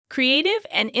Creative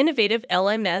and innovative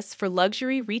LMS for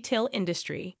luxury retail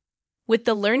industry. With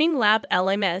the Learning Lab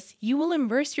LMS, you will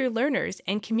immerse your learners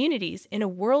and communities in a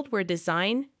world where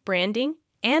design, branding,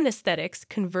 and aesthetics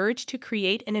converge to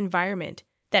create an environment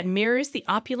that mirrors the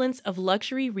opulence of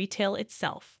luxury retail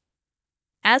itself.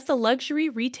 As the luxury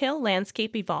retail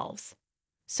landscape evolves,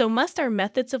 so must our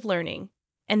methods of learning,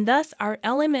 and thus our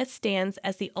LMS stands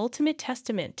as the ultimate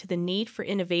testament to the need for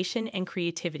innovation and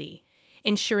creativity,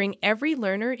 ensuring every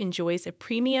learner enjoys a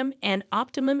premium and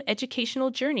optimum educational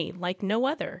journey like no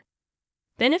other.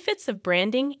 Benefits of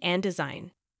branding and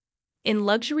design. In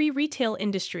luxury retail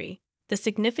industry, the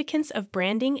significance of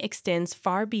branding extends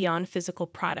far beyond physical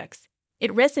products.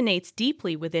 It resonates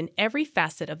deeply within every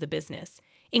facet of the business,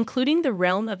 including the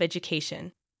realm of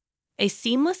education. A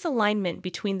seamless alignment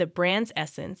between the brand's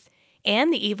essence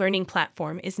and the e-learning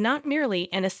platform is not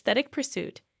merely an aesthetic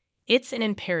pursuit, it's an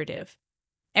imperative.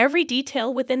 Every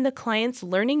detail within the client's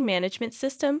learning management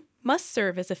system must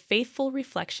serve as a faithful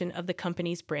reflection of the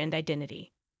company's brand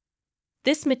identity.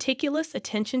 This meticulous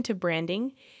attention to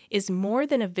branding is more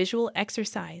than a visual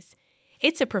exercise.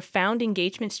 It's a profound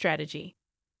engagement strategy.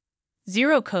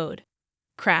 Zero code,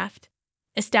 craft,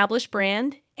 establish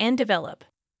brand, and develop.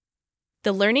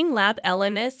 The Learning Lab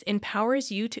LMS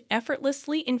empowers you to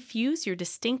effortlessly infuse your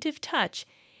distinctive touch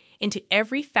into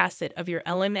every facet of your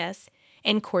LMS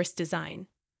and course design,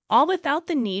 all without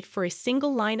the need for a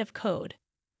single line of code.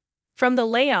 From the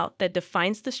layout that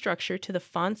defines the structure to the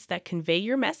fonts that convey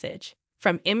your message,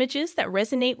 from images that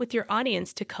resonate with your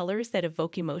audience to colors that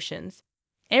evoke emotions,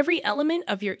 every element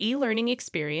of your e-learning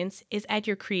experience is at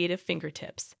your creative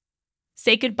fingertips.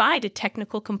 Say goodbye to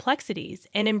technical complexities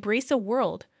and embrace a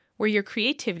world where your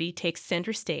creativity takes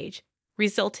center stage,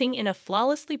 resulting in a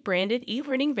flawlessly branded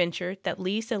e-learning venture that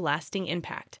leaves a lasting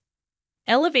impact.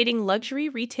 Elevating luxury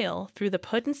retail through the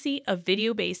potency of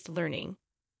video-based learning.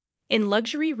 In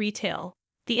luxury retail,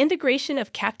 the integration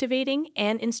of captivating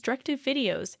and instructive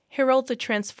videos heralds a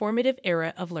transformative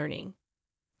era of learning.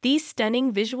 These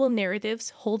stunning visual narratives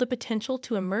hold a potential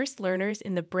to immerse learners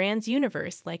in the brand's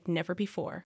universe like never before.